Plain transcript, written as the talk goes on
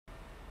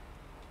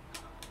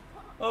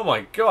Oh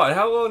my god,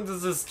 how long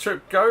does this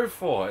trip go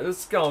for?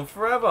 It's going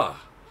forever.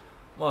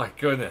 My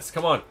goodness,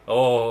 come on.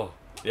 Oh,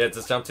 yeah,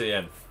 just jump to the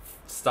end.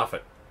 Stuff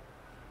it.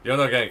 You're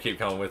not going to keep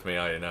coming with me,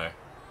 are you? No.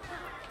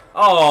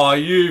 Oh,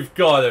 you've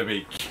got to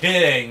be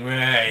kidding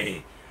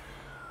me.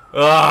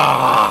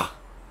 Ah!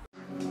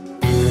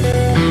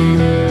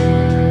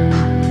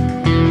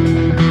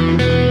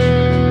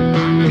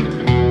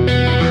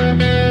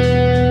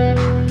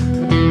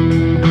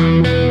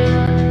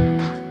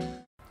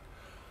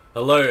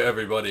 Hello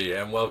everybody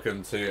and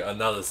welcome to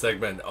another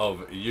segment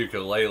of Yooka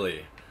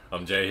Laylee.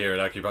 I'm Jay here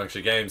at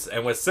Acupuncture Games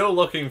and we're still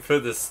looking for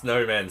the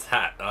snowman's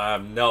hat. I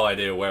have no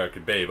idea where it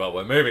could be, but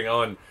we're moving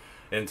on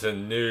into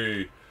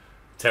new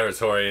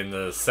territory in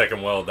the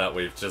second world that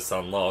we've just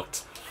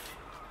unlocked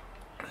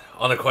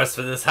on a quest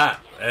for this hat,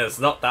 and it's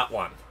not that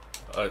one.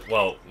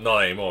 Well,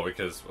 not anymore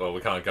because, well,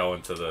 we can't go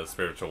into the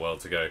spiritual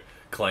world to go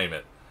claim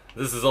it.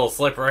 This is all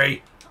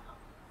slippery.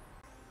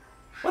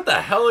 What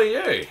the hell are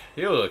you?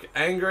 You look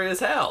angry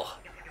as hell.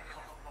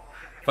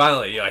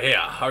 Finally, you're here.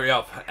 Hurry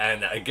up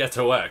and get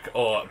to work,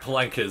 or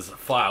Planker's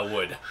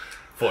firewood,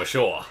 for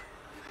sure.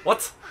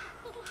 What?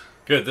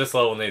 Good, this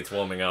level needs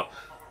warming up.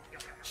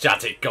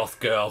 Shut it,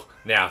 goth girl.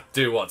 Now,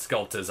 do what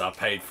sculptors are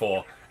paid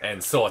for,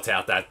 and sort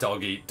out that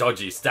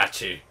dodgy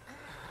statue.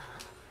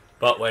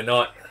 But we're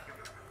not.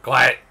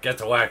 Quiet, get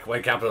to work.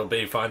 When Capital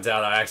B finds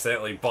out I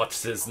accidentally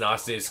botched his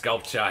nice new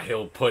sculpture,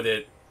 he'll put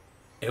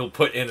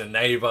in a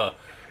neighbor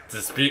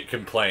dispute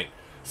complaint.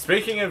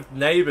 Speaking of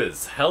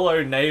neighbors,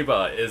 Hello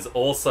Neighbor is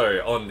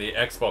also on the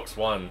Xbox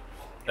One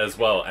as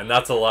well, and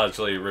that's a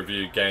largely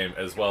reviewed game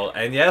as well.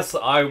 And yes,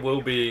 I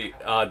will be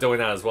doing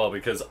that as well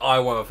because I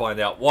want to find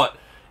out what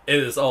it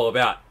is all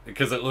about,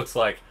 because it looks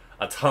like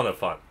a ton of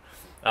fun.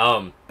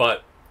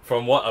 But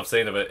from what I've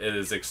seen of it, it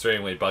is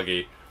extremely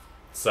buggy.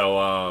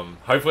 So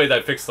hopefully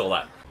they fixed all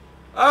that.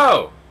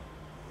 Oh!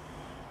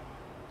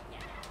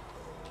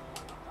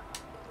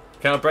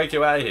 Can I break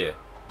you out of here?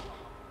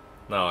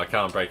 No, I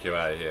can't break you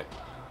out of here.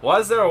 Why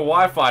is there a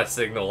Wi-Fi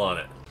signal on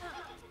it?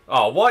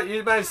 Oh, what?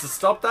 You managed to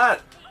stop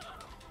that?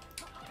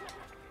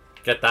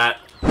 Get that.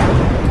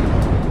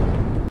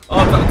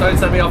 Oh, don't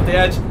set me off the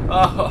edge.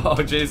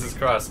 Oh, Jesus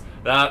Christ.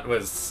 That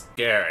was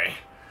scary.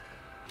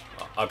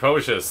 I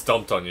probably should have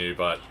stomped on you,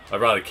 but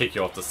I'd rather kick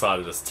you off the side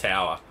of this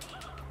tower.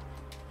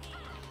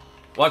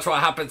 Watch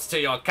what happens to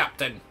your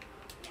captain.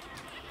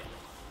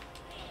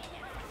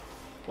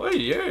 What are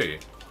you?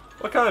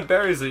 What kind of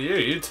berries are you?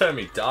 You turn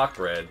me dark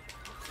red.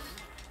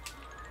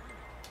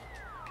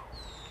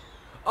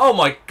 Oh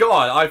my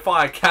god, I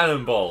fire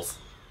cannonballs.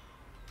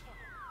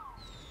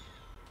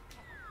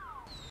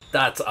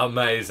 That's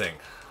amazing.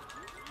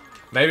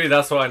 Maybe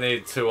that's what I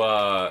need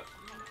to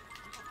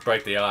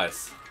break the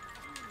ice.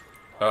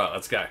 Alright,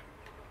 let's go.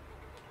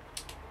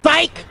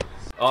 Spike!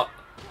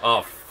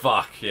 Oh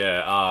fuck,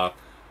 yeah.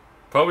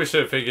 Probably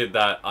should have figured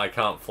that I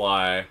can't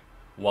fly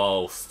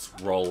whilst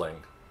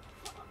rolling.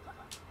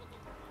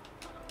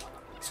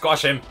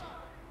 Squash him!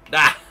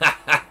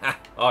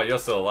 Oh, you're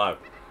still alive.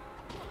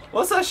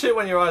 What's that shit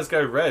when your eyes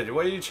go red?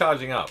 What are you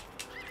charging up?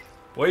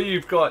 What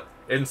you've got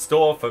in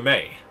store for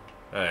me?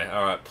 Hey,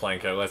 alright,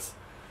 Planko, let's...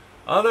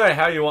 I don't know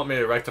how you want me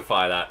to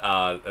rectify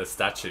that,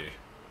 statue.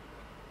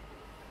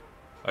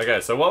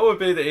 Okay, so what would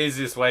be the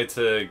easiest way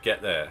to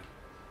get there?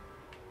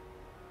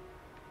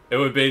 It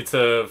would be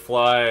to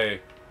fly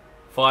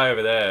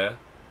over there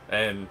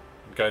and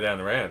go down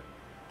the ramp.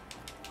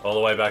 All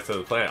the way back to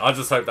the planet. I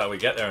just hope that we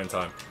get there in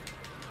time.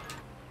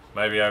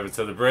 Maybe over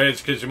to the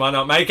bridge, because you might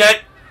not make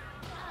it!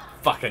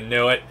 Fucking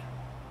knew it.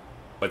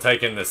 We're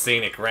taking the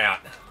scenic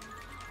route.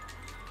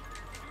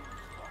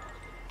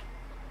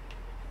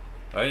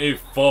 Don't you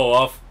fall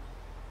off.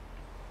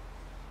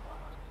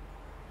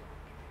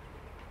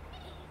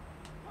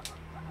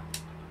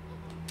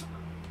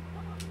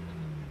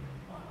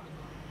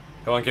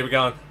 Come on, keep it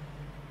going.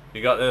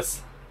 You got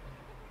this.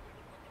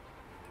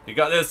 You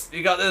got this.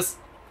 You got this.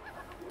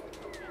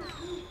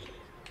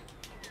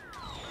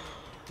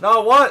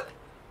 No, what?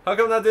 How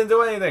come that didn't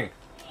do anything?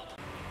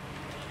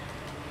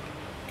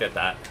 Get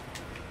that.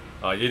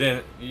 Oh, you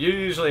didn't. You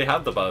usually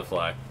have the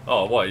butterfly.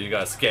 Oh, what? You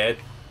guys scared?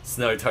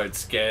 Snow Toad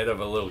scared of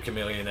a little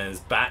chameleon and his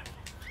bat?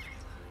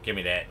 Give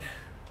me that.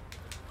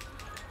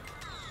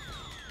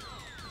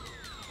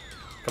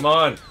 Come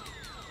on.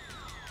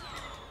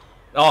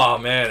 Oh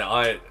man,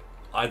 I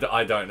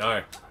don't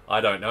know.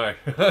 I don't know.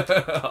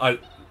 I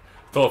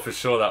thought for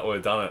sure that would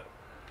have done it.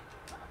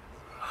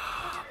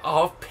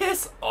 Oh,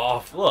 piss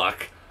off!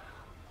 Look.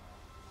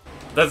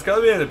 There's got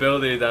to be an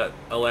ability that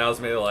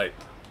allows me to like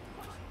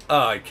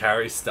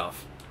carry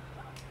stuff,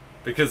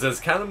 because there's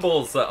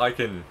cannonballs that I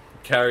can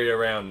carry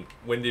around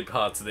windy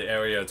parts of the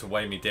area to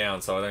weigh me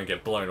down so I don't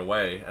get blown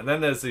away, and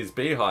then there's these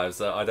beehives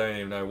that I don't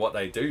even know what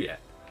they do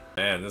yet.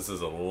 Man, this is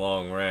a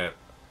long ramp.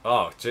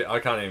 Oh gee, I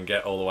can't even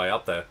get all the way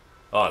up there.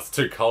 Oh, it's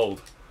too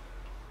cold.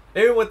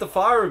 Even with the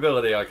fire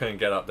ability I couldn't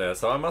get up there,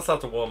 so I must have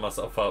to warm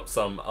myself up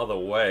some other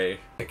way.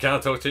 Can I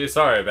talk to you?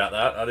 Sorry about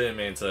that, I didn't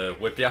mean to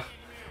whip ya.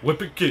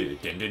 Whip it good.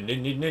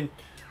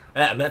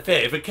 My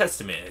favourite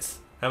customers.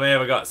 How many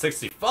have I got?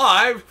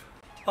 65?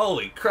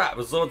 Holy crap,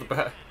 absorb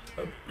the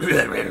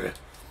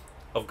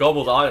of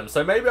gobbled items.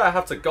 So maybe I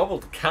have to gobble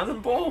the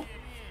cannonball?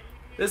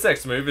 This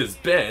X move is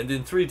banned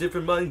in 3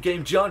 different mind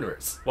game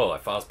genres. Well,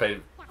 like fast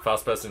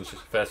person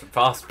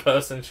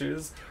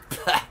shooters.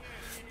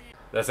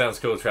 That sounds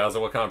cool, Trouser.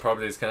 What kind of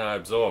properties can I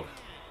absorb?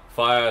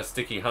 Fire,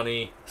 sticky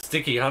honey,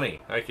 okie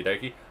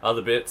dokie.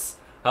 Other bits.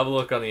 Have a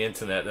look on the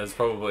internet. There's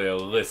probably a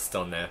list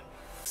on there.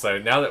 So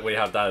now that we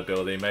have that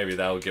ability, maybe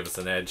that'll give us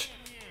an edge.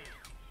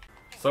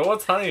 So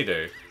what's honey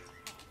do?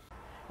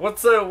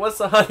 What's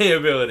the honey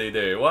ability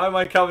do? Why am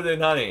I covered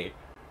in honey?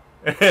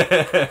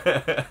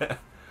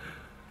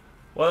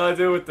 What do I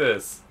do with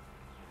this?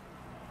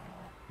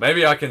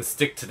 Maybe I can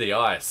stick to the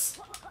ice.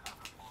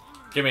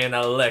 Give me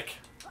another lick.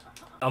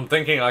 I'm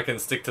thinking I can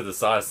stick to the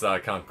ice so I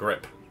can't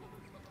grip.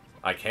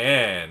 I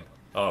can.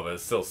 Oh, but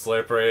it's still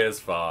slippery as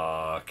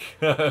fuck.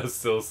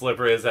 Still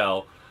slippery as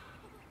hell.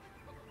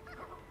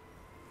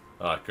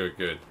 Ah,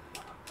 good.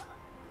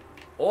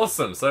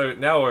 Awesome, so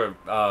now we're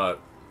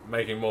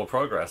making more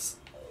progress.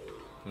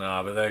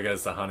 Nah, but there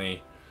goes the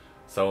honey.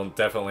 So we'll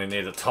definitely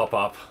need a top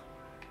up.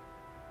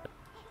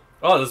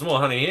 Oh, there's more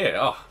honey here.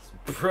 Oh,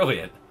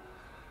 brilliant.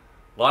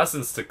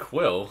 License to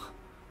quill?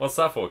 What's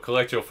that for?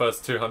 Collect your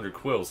first 200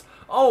 quills.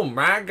 Oh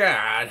my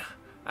god!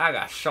 I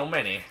got so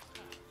many.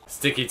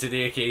 Sticky to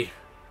the icky.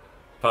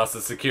 Past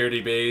the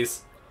security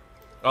bees.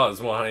 Oh,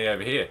 there's more honey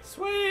over here.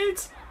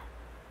 Sweet!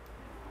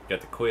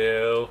 Get the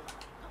quill.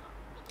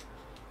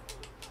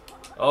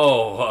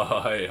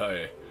 Oh,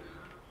 hey.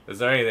 Is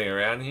there anything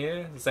around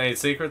here? Is there any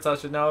secrets I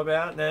should know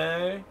about?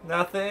 No?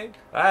 Nothing?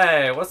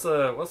 Hey, what's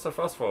the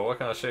frost for? What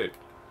can I shoot?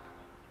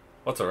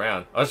 What's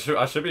around? I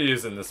should be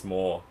using this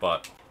more,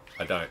 but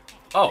I don't.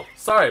 Oh,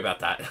 sorry about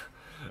that.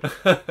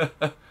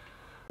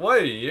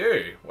 What are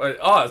you? Wait,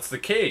 oh, it's the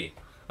key.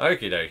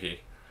 Okie dokie.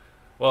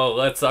 Well,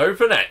 let's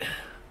open it.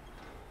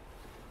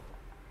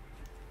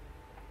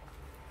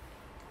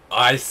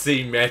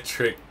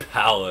 Icy-Metric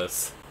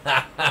Palace.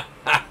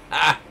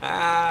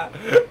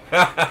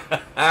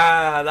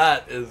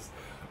 That is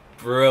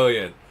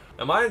brilliant.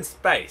 Am I in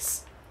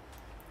space?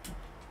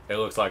 It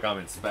looks like I'm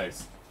in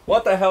space.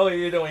 What the hell are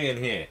you doing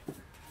in here?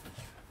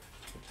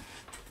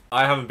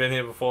 I haven't been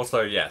here before,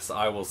 so yes,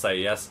 I will say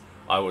yes.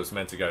 I was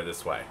meant to go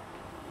this way.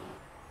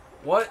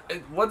 What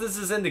does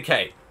this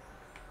indicate?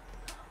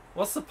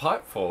 What's the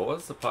pipe for? What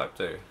does the pipe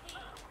do?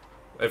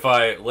 If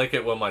I lick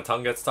it, will my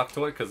tongue get stuck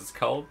to it because it's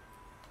cold?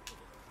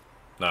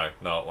 No,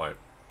 it won't.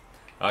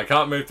 I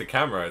can't move the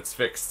camera, it's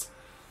fixed.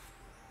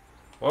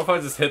 What if I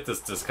just hit this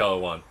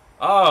discolored one?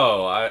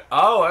 Oh,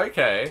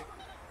 okay.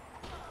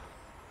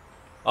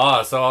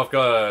 Oh, so I've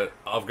got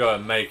to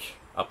make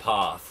a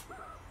path.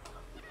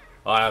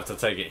 I have to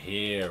take it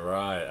here,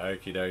 right?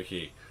 Okie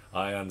dokie.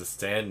 I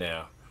understand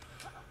now.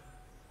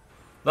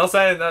 Not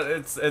saying that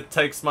it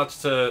takes much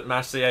to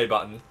mash the A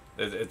button.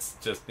 It's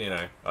just, you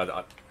know,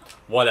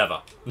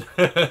 whatever.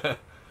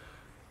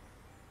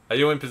 Are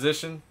you in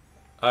position?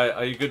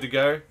 Are you good to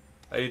go?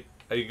 Are you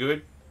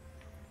good?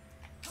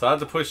 So I have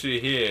to push you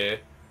here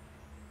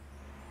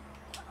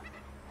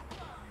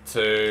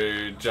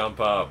to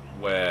jump up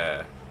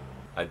where?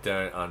 I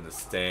don't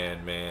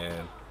understand,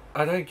 man.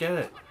 I don't get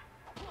it.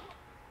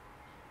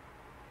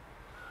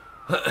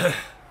 I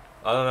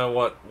don't know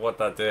what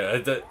that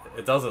did.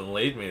 It doesn't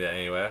lead me to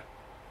anywhere.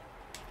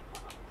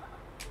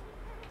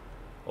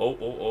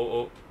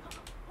 Oh.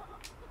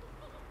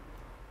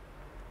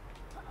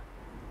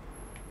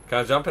 Can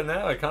I jump in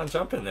there? I can't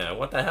jump in there.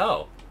 What the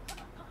hell?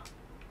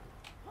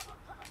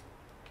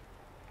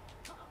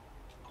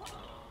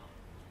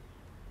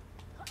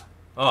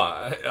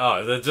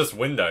 Oh, they're just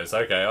windows.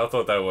 Okay, I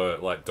thought they were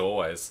like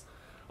doorways.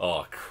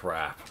 Oh,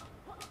 crap.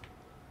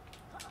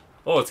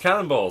 Oh, it's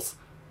cannonballs.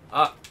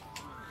 Oh,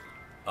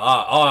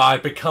 I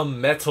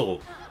become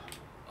metal.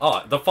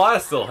 Oh, the fire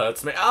still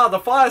hurts me. Oh, the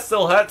fire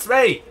still hurts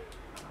me.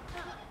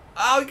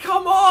 Oh,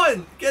 come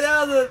on. Get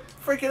out of the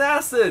freaking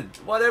acid.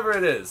 Whatever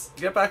it is.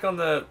 Get back on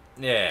the...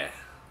 Yeah.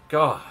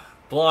 God,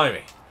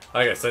 blimey.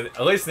 Okay, so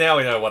at least now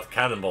we know what the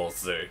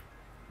cannonballs do.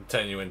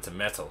 Turn you into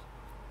metal.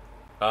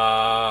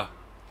 Oh,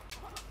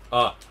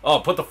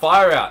 put the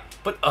fire out.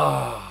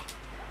 A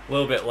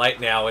little bit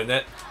late now, isn't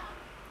it?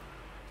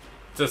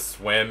 Just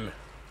swim.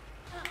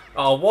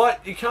 Oh,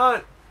 what? You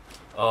can't...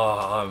 Oh,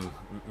 I'm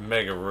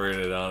mega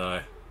rooted, aren't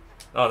I?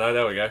 Oh, no,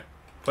 there we go.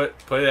 Put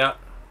it out.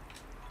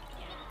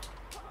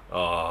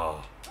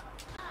 Oh.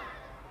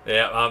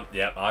 Yeah,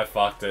 I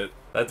fucked it.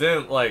 That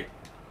didn't, like...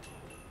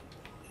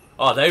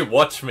 Oh, they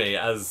watch me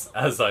as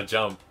I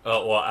jump.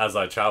 Oh, well, as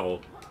I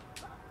travel.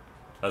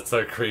 That's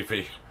so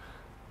creepy.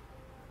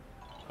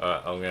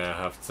 Alright, I'm gonna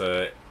have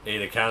to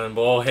eat a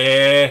cannonball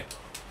here.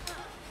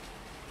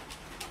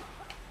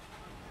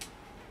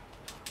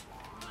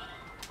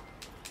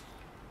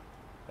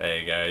 There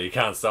you go, you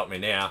can't stop me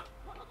now.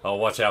 I'll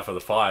watch out for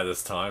the fire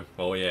this time.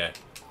 Oh yeah.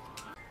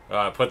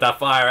 Alright, put that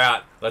fire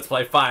out. Let's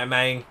play fire,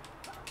 man.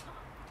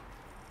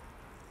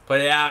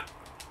 Put it out.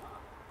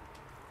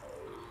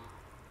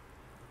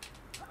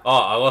 Oh,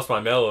 I lost my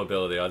metal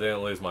ability. I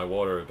didn't lose my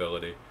water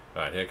ability.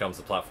 Alright, here comes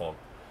the platform.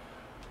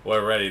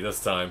 We're ready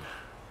this time.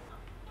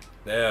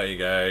 There you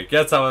go.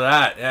 Get some of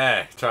that.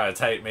 Yeah, try to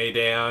take me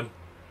down.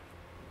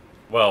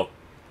 Well,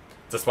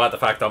 despite the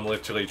fact I'm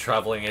literally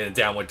traveling in a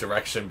downward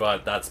direction,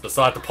 but that's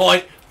beside the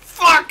point.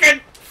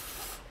 Fucking!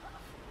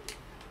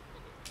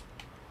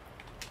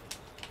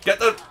 Get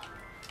the...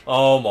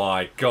 Oh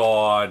my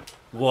god.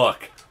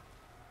 Look.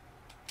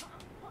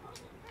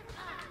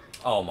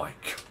 Oh my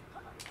god.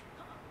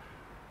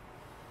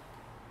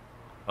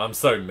 I'm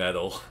so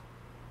metal.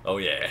 Oh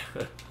yeah.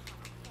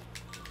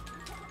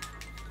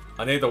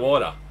 I need the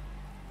water.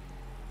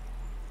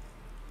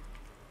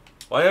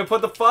 Why didn't I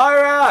put the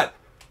fire out?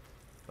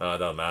 Oh, it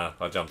doesn't matter.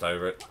 I jumped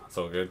over it. It's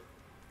all good.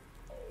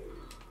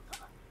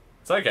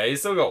 It's okay. You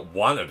still got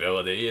one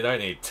ability. You don't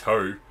need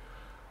two.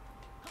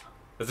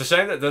 It's a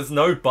shame that there's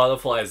no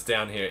butterflies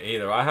down here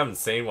either. I haven't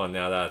seen one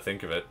now that I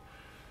think of it.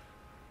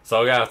 So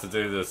I'm going to have to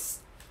do this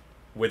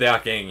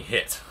without getting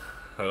hit.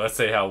 Let's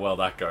see how well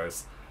that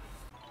goes.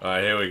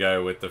 Alright, here we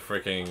go with the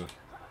freaking...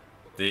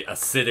 the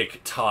acidic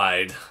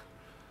tide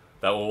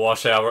that will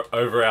wash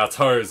over our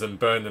toes and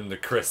burn them to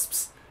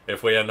crisps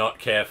if we are not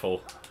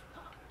careful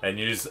and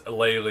use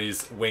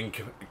Laylee's wing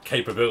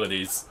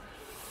capabilities.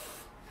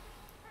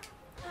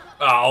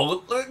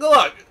 Oh,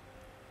 look!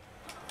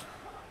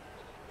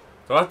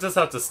 Do I just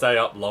have to stay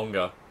up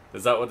longer?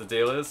 Is that what the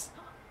deal is?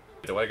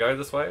 Do I go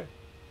this way?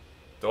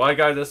 Do I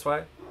go this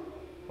way?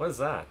 What is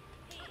that?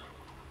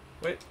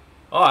 Wait.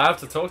 Oh, I have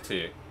to talk to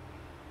you.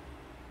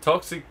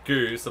 Toxic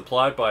goo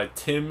supplied by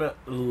Tim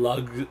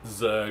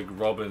Lugzerg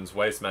Robbins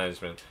Waste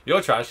Management.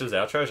 Your trash is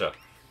our treasure.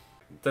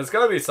 There's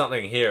gotta be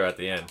something here at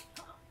the end.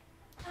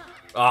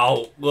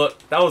 Oh,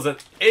 look, that was an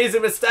easy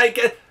mistake.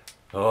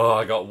 Oh,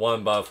 I got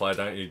one butterfly.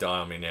 Don't you die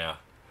on me now.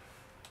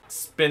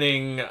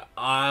 Spinning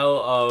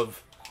Isle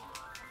of...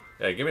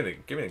 Yeah, give me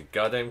the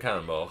goddamn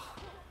cannonball.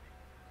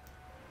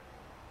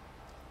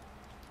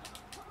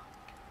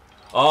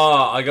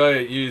 Oh, I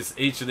gotta use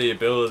each of the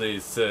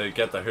abilities to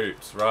get the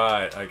hoops.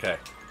 Right, okay.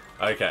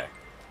 Okay.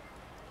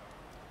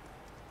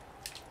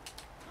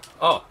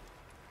 Oh.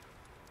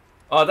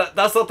 Oh,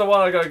 that's not the one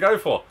I gotta go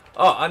for.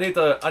 Oh, I need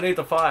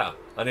the fire.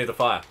 I need the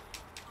fire.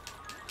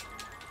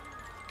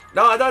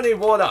 No, I don't need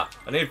water.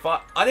 I need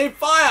fire. I need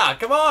fire!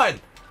 Come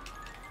on!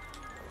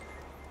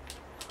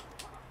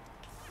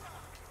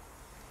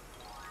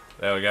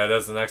 There we go,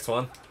 there's the next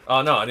one.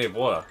 Oh no, I need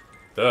water.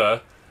 Duh.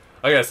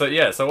 Okay, so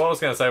yeah, so what I was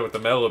going to say with the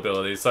metal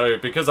ability, so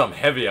because I'm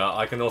heavier,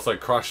 I can also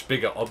crush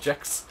bigger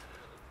objects.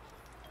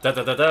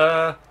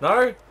 Da-da-da-da!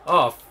 No?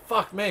 Oh,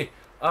 fuck me.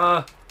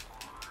 Oh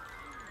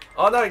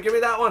no, give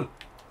me that one.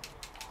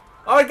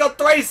 Oh, I got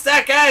 3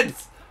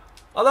 seconds!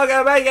 I'm not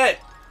going to make it!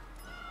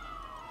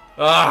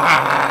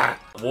 Ah!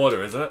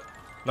 Water, isn't it?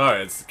 No,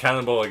 it's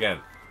cannonball again.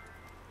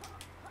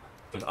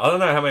 I don't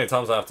know how many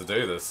times I have to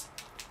do this.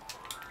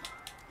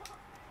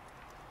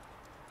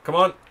 Come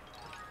on.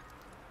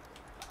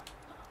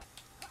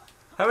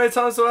 How many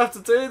times do I have to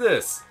do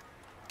this?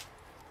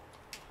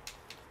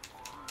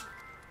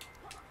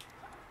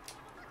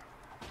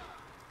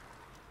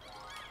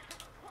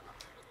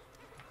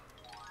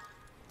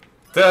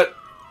 Oh,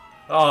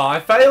 I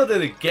failed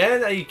it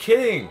again? Are you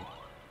kidding?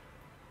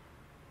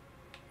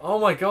 Oh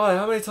my god,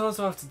 how many times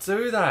do I have to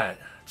do that?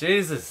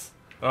 Jesus.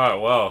 Alright,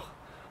 well,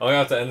 I'm going to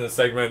have to end the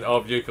segment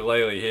of Yooka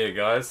Laylee here,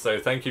 guys. So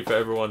thank you for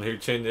everyone who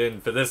tuned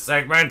in for this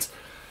segment.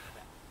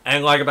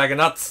 And like a bag of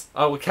nuts,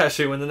 I will catch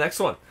you in the next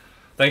one.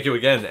 Thank you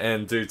again,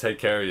 and do take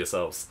care of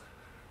yourselves.